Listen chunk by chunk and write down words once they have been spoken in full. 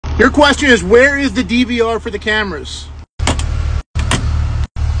Your question is, where is the DVR for the cameras?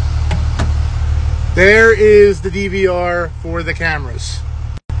 There is the DVR for the cameras.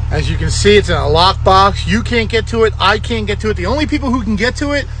 As you can see, it's in a lockbox. You can't get to it. I can't get to it. The only people who can get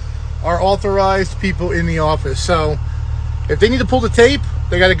to it are authorized people in the office. So if they need to pull the tape,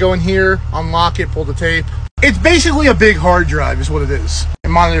 they got to go in here, unlock it, pull the tape. It's basically a big hard drive is what it is. It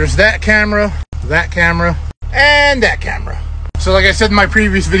monitors that camera, and that camera. So like I said in my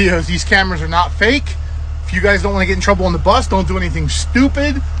previous videos, these cameras are not fake. If you guys don't want to get in trouble on the bus, don't do anything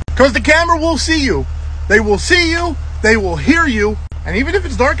stupid, because the camera will see you. They will see you, they will hear you, and even if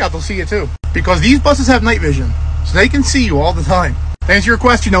it's dark out, they'll see you too. Because these buses have night vision, so they can see you all the time. To answer your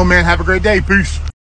question, though, man, have a great day. Peace.